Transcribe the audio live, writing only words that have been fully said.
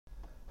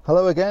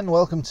Hello again,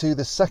 welcome to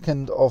the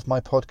second of my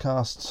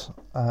podcasts.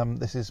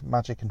 This is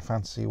Magic and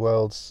Fantasy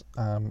Worlds,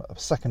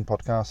 second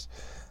podcast,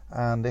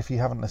 and if you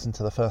haven't listened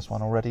to the first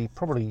one already,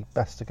 probably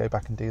best to go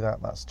back and do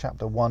that. That's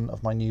chapter 1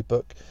 of my new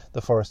book,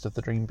 The Forest of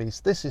the Dream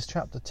Beast. This is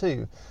chapter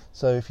 2,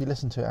 so if you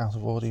listen to it out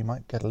of order you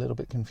might get a little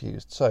bit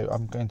confused. So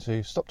I'm going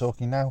to stop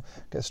talking now,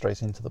 get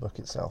straight into the book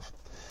itself.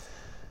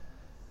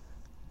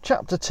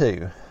 Chapter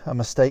 2, A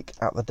Mistake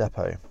at the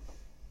Depot.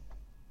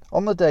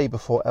 On the day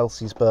before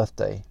Elsie's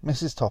birthday,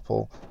 Mrs.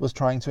 Topple was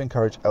trying to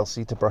encourage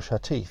Elsie to brush her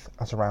teeth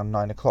at around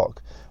 9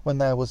 o'clock when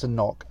there was a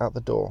knock at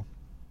the door.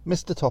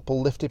 Mr.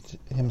 Topple lifted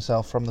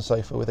himself from the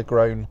sofa with a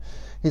groan.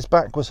 His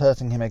back was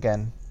hurting him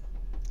again.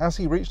 As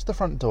he reached the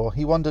front door,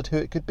 he wondered who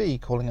it could be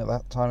calling at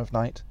that time of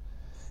night.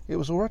 It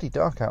was already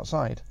dark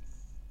outside.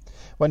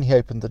 When he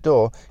opened the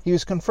door, he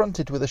was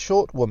confronted with a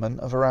short woman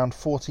of around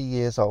 40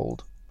 years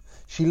old.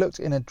 She looked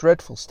in a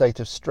dreadful state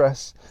of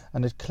stress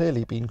and had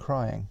clearly been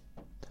crying.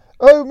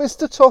 "Oh,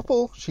 Mr.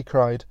 Topple!" she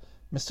cried.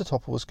 Mr.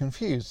 Topple was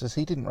confused, as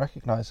he didn't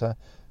recognise her,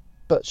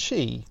 but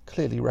she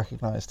clearly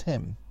recognised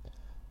him.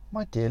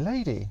 "My dear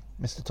lady,"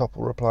 Mr.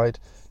 Topple replied,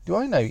 "do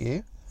I know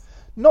you?"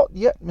 "Not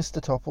yet,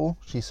 Mr. Topple,"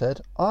 she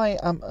said. "I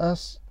am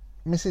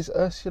Mrs.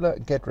 Ursula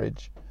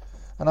Gedridge,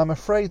 and I'm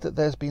afraid that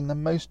there's been the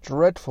most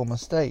dreadful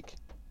mistake."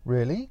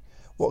 "Really?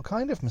 What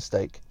kind of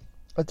mistake?"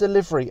 "A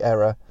delivery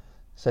error,"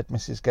 said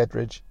Mrs.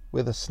 Gedridge,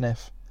 with a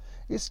sniff.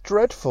 "It's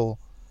dreadful."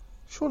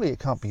 "Surely it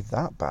can't be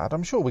that bad.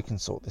 I'm sure we can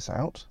sort this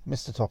out,"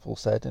 Mr. Topple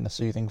said in a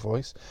soothing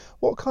voice.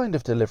 "What kind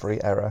of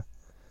delivery error?"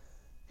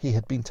 He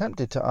had been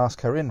tempted to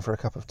ask her in for a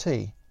cup of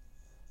tea,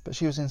 but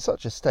she was in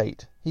such a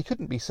state he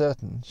couldn't be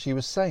certain she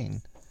was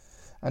sane,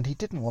 and he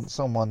didn't want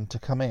someone to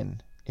come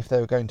in if they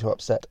were going to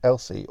upset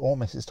Elsie or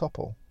Mrs.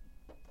 Topple.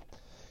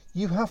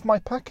 "You have my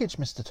package,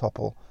 Mr.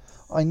 Topple.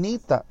 I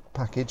need that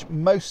package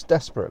most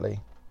desperately."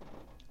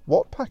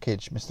 "What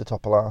package?" Mr.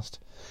 Topple asked.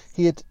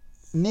 He had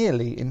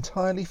nearly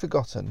entirely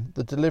forgotten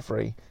the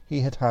delivery he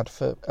had had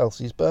for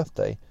Elsie's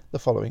birthday the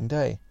following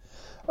day.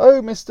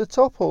 "Oh, Mr.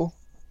 Topple,"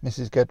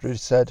 Mrs. Gedridge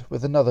said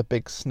with another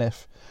big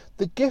sniff.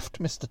 "The gift,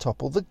 Mr.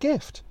 Topple, the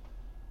gift."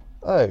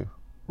 "Oh,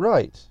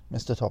 right,"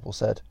 Mr. Topple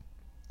said.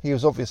 He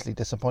was obviously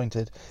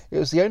disappointed. It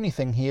was the only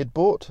thing he had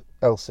bought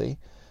Elsie,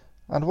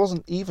 and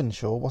wasn't even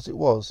sure what it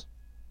was.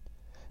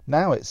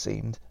 Now it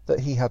seemed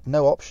that he had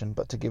no option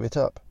but to give it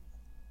up.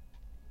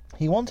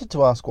 He wanted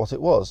to ask what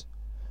it was,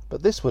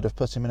 but this would have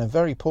put him in a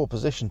very poor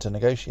position to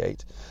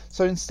negotiate,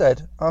 so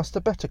instead asked a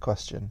better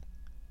question.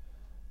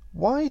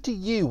 "Why do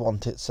you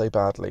want it so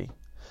badly?"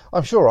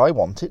 "I'm sure I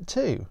want it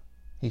too,"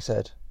 he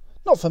said.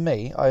 "Not for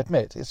me, I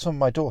admit. It's for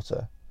my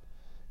daughter."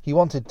 He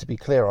wanted to be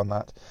clear on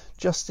that,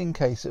 just in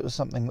case it was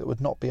something that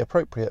would not be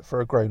appropriate for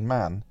a grown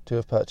man to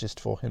have purchased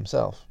for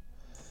himself.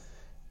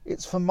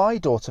 "It's for my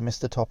daughter,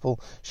 Mr. Topple.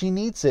 She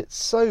needs it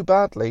so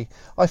badly.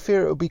 I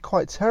fear it would be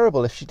quite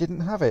terrible if she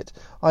didn't have it.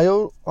 I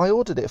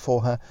ordered it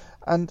for her,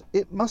 and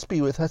it must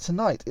be with her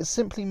tonight. It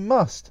simply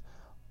must.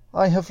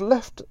 I have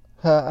left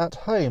her at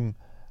home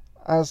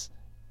as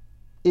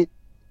it...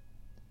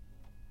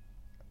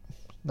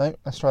 No,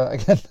 let's try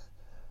that again.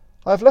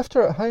 I have left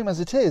her at home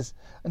as it is,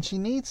 and she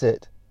needs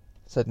it,"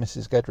 said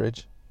Mrs.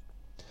 Gedridge.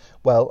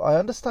 "Well, I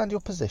understand your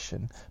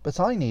position, but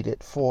I need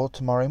it for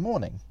tomorrow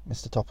morning,"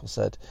 Mr. Topple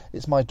said.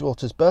 "It's my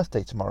daughter's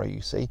birthday tomorrow,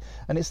 you see,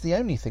 and it's the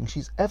only thing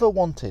she's ever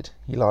wanted,"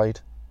 he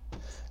lied.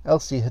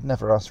 Elsie had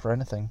never asked for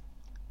anything.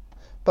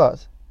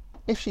 But,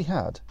 if she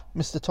had,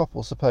 Mr.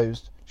 Topple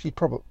supposed she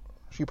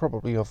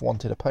probably have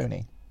wanted a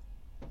pony.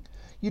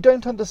 "You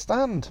don't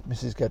understand,"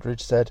 Mrs.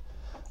 Gedridge said.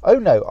 "Oh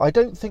no, I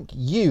don't think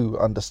you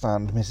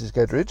understand, Mrs.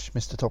 Gedridge,"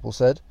 Mr. Topple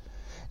said.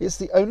 "It's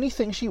the only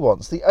thing she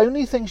wants, the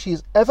only thing she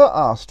has ever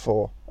asked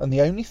for, and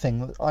the only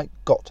thing that I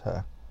got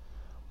her.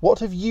 What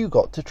have you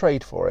got to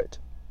trade for it?"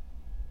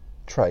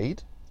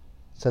 "Trade?"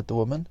 said the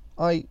woman.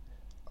 I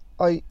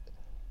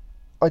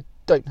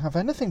don't have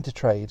anything to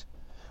trade."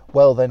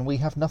 "Well, then, we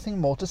have nothing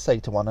more to say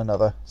to one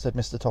another," said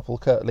Mr. Topple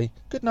curtly.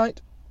 "Good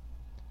night."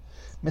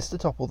 Mr.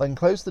 Topple then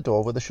closed the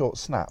door with a short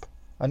snap,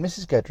 and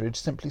Mrs. Gedridge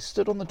simply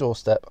stood on the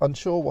doorstep,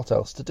 unsure what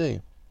else to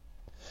do.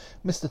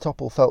 Mr.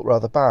 Topple felt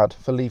rather bad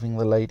for leaving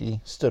the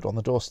lady stood on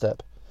the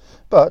doorstep,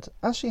 but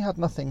as she had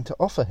nothing to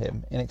offer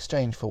him in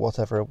exchange for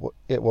whatever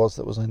it was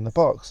that was in the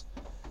box,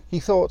 he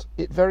thought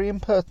it very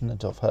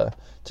impertinent of her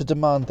to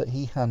demand that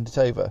he hand it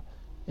over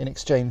in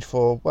exchange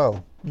for,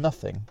 well,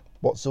 nothing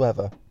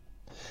whatsoever.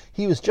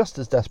 He was just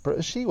as desperate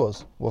as she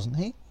was, wasn't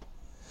he?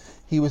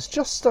 He was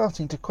just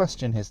starting to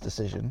question his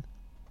decision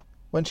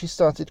when she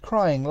started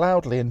crying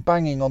loudly and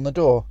banging on the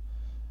door.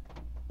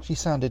 She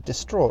sounded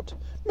distraught.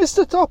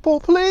 "Mr. Topple,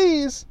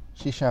 please!"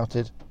 she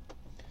shouted.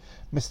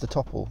 Mr.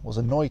 Topple was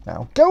annoyed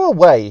now. "Go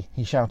away!"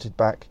 he shouted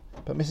back,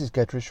 but Mrs.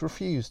 Gedridge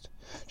refused.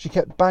 She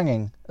kept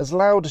banging as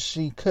loud as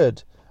she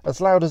could,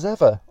 as loud as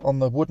ever, on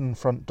the wooden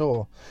front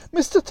door.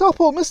 "Mr.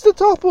 Topple! Mr.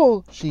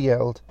 Topple!" she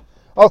yelled.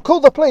 "I'll call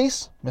the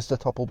police!" Mr.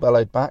 Topple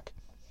bellowed back.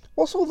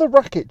 "What's all the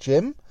racket,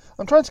 Jim?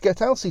 I'm trying to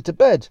get Elsie to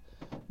bed,"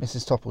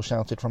 Mrs. Topple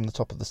shouted from the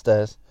top of the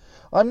stairs.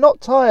 "I'm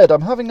not tired.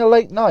 I'm having a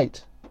late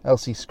night."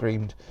 Elsie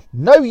screamed.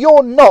 "No,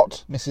 you're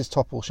not!" Mrs.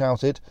 Topple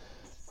shouted.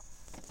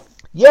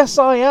 "Yes,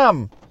 I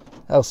am!"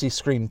 Elsie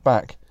screamed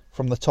back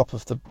from the top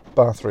of the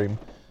bathroom,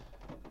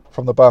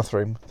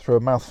 through a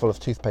mouthful of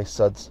toothpaste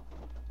suds.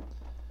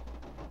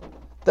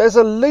 "There's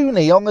a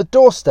loony on the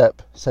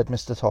doorstep," said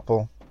Mr.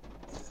 Topple.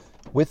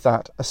 With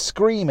that, a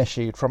scream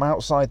issued from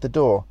outside the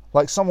door,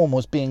 like someone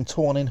was being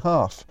torn in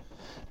half.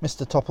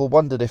 Mr. Topple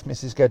wondered if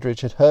Mrs.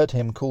 Geddridge had heard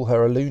him call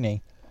her a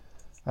loony,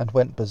 and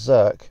went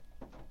berserk.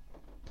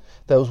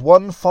 There was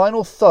one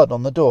final thud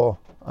on the door,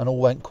 and all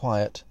went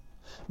quiet.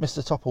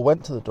 Mr. Topple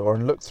went to the door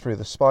and looked through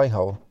the spy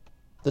hole.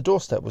 The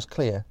doorstep was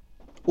clear.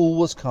 All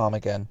was calm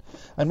again,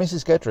 and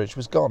Mrs. Geddridge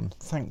was gone,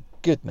 thank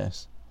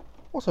goodness.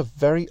 What a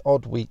very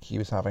odd week he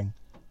was having,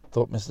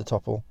 thought Mr.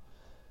 Topple,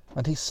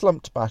 and he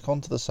slumped back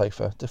onto the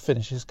sofa to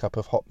finish his cup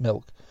of hot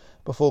milk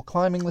before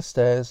climbing the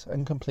stairs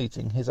and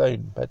completing his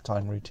own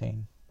bedtime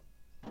routine.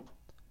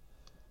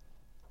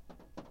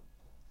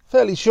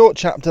 Fairly short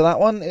chapter, that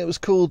one. It was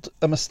called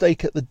A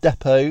Mistake at the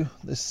Depot.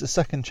 This is the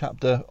second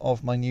chapter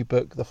of my new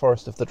book, The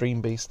Forest of the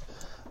Dream Beast,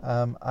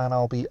 and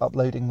I'll be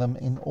uploading them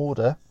in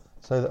order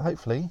so that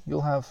hopefully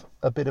you'll have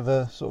a bit of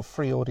a sort of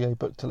free audio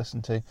book to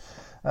listen to.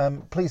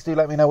 Please do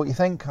let me know what you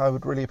think. I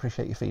would really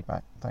appreciate your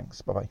feedback.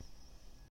 Thanks. Bye-bye.